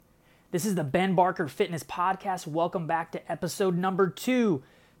This is the Ben Barker Fitness Podcast. Welcome back to episode number 2.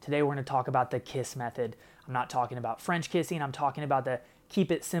 Today we're going to talk about the KISS method. I'm not talking about French kissing. I'm talking about the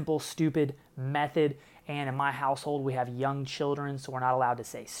keep it simple, stupid method. And in my household, we have young children, so we're not allowed to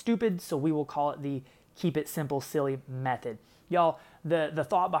say stupid. So we will call it the keep it simple, silly method. Y'all, the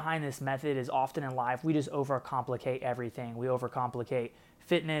thought behind this method is often in life, we just overcomplicate everything. We overcomplicate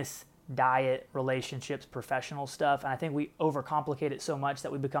fitness, diet, relationships, professional stuff. And I think we overcomplicate it so much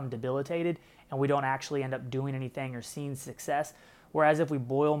that we become debilitated and we don't actually end up doing anything or seeing success. Whereas if we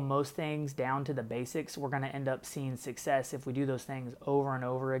boil most things down to the basics, we're going to end up seeing success if we do those things over and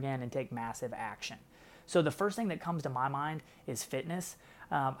over again and take massive action. So the first thing that comes to my mind is fitness.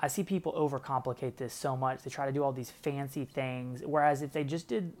 I see people overcomplicate this so much. They try to do all these fancy things. Whereas if they just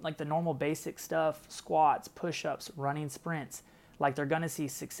did like the normal basic stuff, squats, push-ups, running sprints, like they're going to see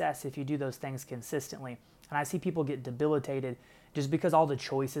success if you do those things consistently. And I see people get debilitated just because all the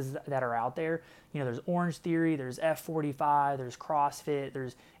choices that are out there. You know, there's Orange Theory, there's F45, there's CrossFit,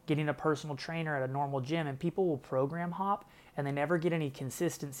 there's getting a personal trainer at a normal gym, and people will program hop and they never get any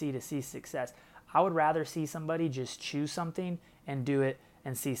consistency to see success. I would rather see somebody just choose something and do it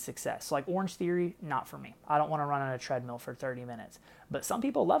and see success. So like Orange Theory, not for me. I don't want to run on a treadmill for 30 minutes. But some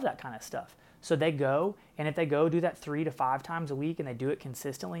people love that kind of stuff. So they go, and if they go do that 3 to 5 times a week and they do it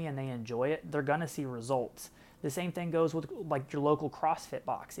consistently and they enjoy it, they're going to see results. The same thing goes with like your local CrossFit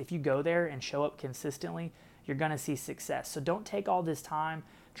box. If you go there and show up consistently, you're going to see success. So don't take all this time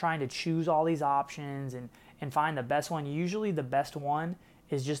trying to choose all these options and find the best one. Usually the best one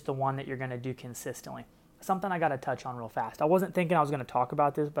is just the one that you're going to do consistently. Something I got to touch on real fast. I wasn't thinking I was going to talk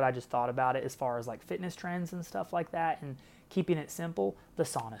about this, but I just thought about it as far as like fitness trends and stuff like that and keeping it simple. The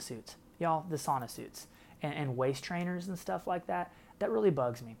sauna suits. Y'all, the sauna suits and waist trainers and stuff like that, that really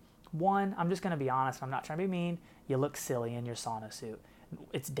bugs me. One, I'm just going to be honest. I'm not trying to be mean. You look silly in your sauna suit.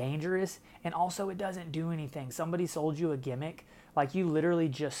 It's dangerous, and also it doesn't do anything. Somebody sold you a gimmick. Like you literally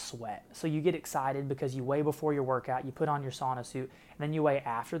just sweat. So you get excited because you weigh before your workout, you put on your sauna suit, and then you weigh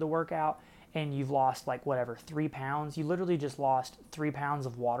after the workout, and you've lost like 3 pounds. You literally just lost 3 pounds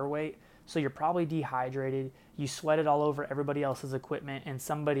of water weight. So you're probably dehydrated. You sweated all over everybody else's equipment, and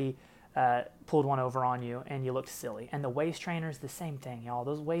somebody pulled one over on you and you looked silly. And the waist trainers, the same thing, y'all.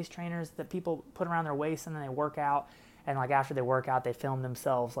 Those waist trainers that people put around their waist and then they work out, and like after they work out, they film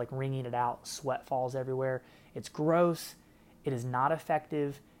themselves like wringing it out, sweat falls everywhere. It's gross. It is not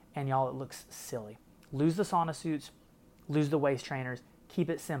effective, and y'all, it looks silly. Lose the sauna suits, lose the waist trainers, keep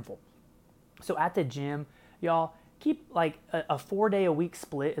it simple. So at the gym, y'all, keep like a 4-day-a-week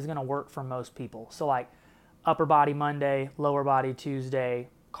split is going to work for most people. So like upper body Monday, lower body Tuesday,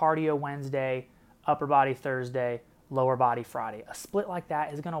 cardio Wednesday, upper body Thursday, lower body Friday. A split like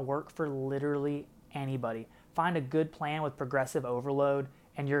that is going to work for literally anybody. Find a good plan with progressive overload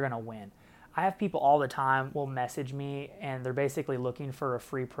and you're going to win. I have people all the time will message me and they're basically looking for a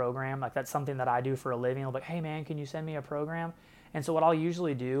free program. Like that's something that I do for a living. They'll be like, hey man, can you send me a program? And so what I'll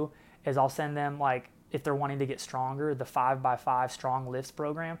usually do is I'll send them, like, if they're wanting to get stronger, the 5x5 strong lifts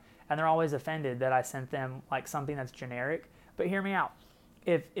program. And they're always offended that I sent them like something that's generic. But hear me out.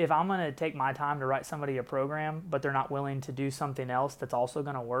 If I'm going to take my time to write somebody a program, but they're not willing to do something else that's also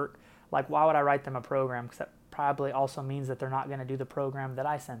going to work, like why would I write them a program? Because that probably also means that they're not going to do the program that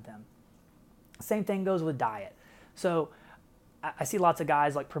I sent them. Same thing goes with diet. So I see lots of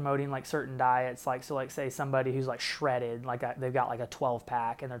guys like promoting like certain diets, like so like say somebody who's like shredded, like they've got like a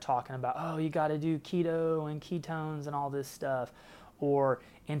 12-pack and they're talking about, oh, you got to do keto and ketones and all this stuff. Or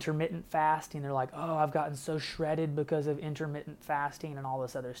intermittent fasting, they're like, oh, I've gotten so shredded because of intermittent fasting and all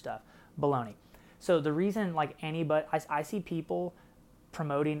this other stuff. Baloney. So the reason like anybody, I see people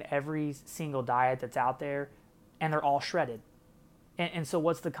promoting every single diet that's out there and they're all shredded. And so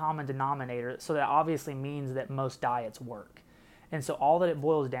what's the common denominator? So that obviously means that most diets work. And so all that it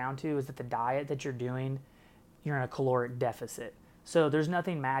boils down to is that the diet that you're doing, you're in a caloric deficit. So there's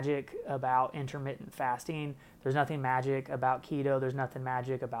nothing magic about intermittent fasting. There's nothing magic about keto. There's nothing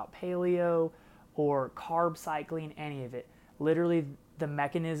magic about paleo or carb cycling, any of it. Literally, the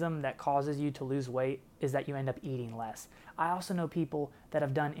mechanism that causes you to lose weight is that you end up eating less. I also know people that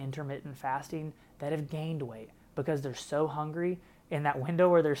have done intermittent fasting that have gained weight because they're so hungry in that window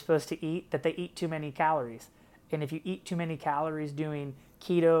where they're supposed to eat that they eat too many calories. And if you eat too many calories doing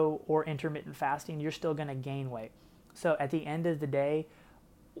keto or intermittent fasting, you're still going to gain weight. So at the end of the day,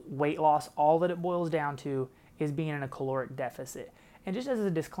 weight loss, all that it boils down to is being in a caloric deficit. And just as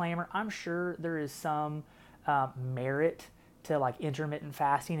a disclaimer, I'm sure there is some merit to like intermittent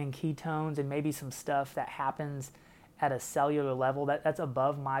fasting and ketones and maybe some stuff that happens at a cellular level, that's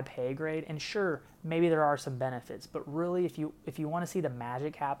above my pay grade. And sure, maybe there are some benefits, but really if you want to see the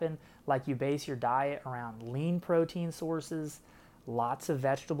magic happen, like you base your diet around lean protein sources, lots of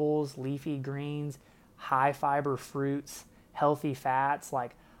vegetables, leafy greens, high fiber fruits, healthy fats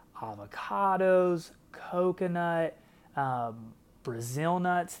like avocados, coconut, Brazil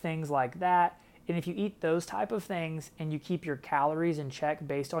nuts, things like that. And if you eat those type of things and you keep your calories in check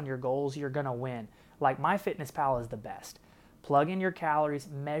based on your goals, you're gonna win. Like MyFitnessPal is the best. Plug in your calories,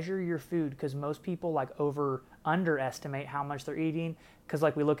 measure your food, because most people like underestimate how much they're eating. Because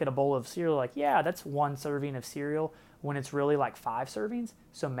like we look at a bowl of cereal, like, yeah, that's 1 serving of cereal, when it's really like 5 servings.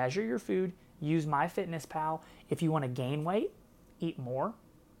 So measure your food, use MyFitnessPal. If you want to gain weight, eat more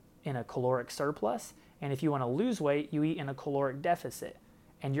in a caloric surplus. And if you want to lose weight, you eat in a caloric deficit.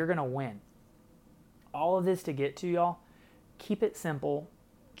 And you're going to win. All of this to get to, y'all, keep it simple,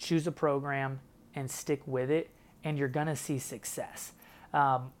 choose a program, and stick with it, and you're going to see success.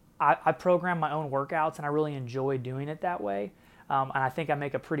 I program my own workouts, and I really enjoy doing it that way. And I think I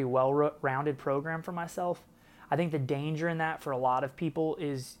make a pretty well-rounded program for myself. I think the danger in that for a lot of people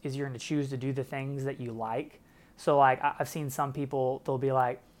is you're going to choose to do the things that you like. So like I've seen some people, they'll be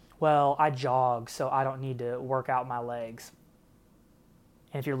like, well, I jog, so I don't need to work out my legs.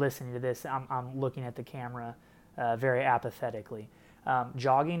 And if you're listening to this, I'm looking at the camera very apathetically.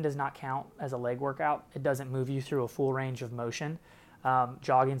 Jogging does not count as a leg workout. It doesn't move you through a full range of motion.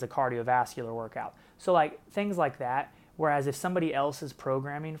 Jogging's a cardiovascular workout. So like things like that. Whereas if somebody else is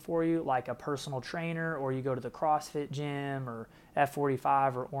programming for you, like a personal trainer, or you go to the CrossFit gym or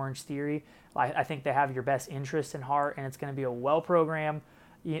F45 or Orange Theory, I think they have your best interest in heart, and it's going to be a well-programmed,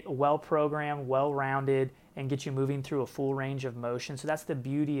 well-rounded, and get you moving through a full range of motion. So that's the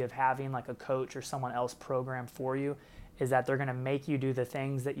beauty of having like a coach or someone else program for you, is that they're going to make you do the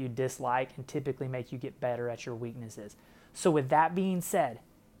things that you dislike and typically make you get better at your weaknesses. So with that being said,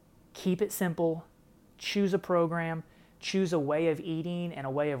 keep it simple, choose a program, choose a way of eating and a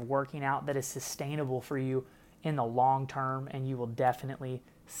way of working out that is sustainable for you in the long term, and you will definitely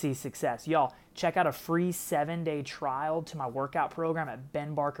see success. Y'all, check out a free 7-day trial to my workout program at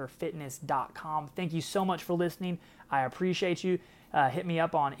benbarkerfitness.com. Thank you so much for listening. I appreciate you. Hit me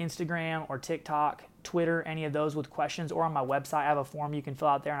up on Instagram or TikTok, Twitter, any of those with questions, or on my website. I have a form you can fill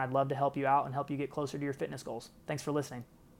out there, and I'd love to help you out and help you get closer to your fitness goals. Thanks for listening.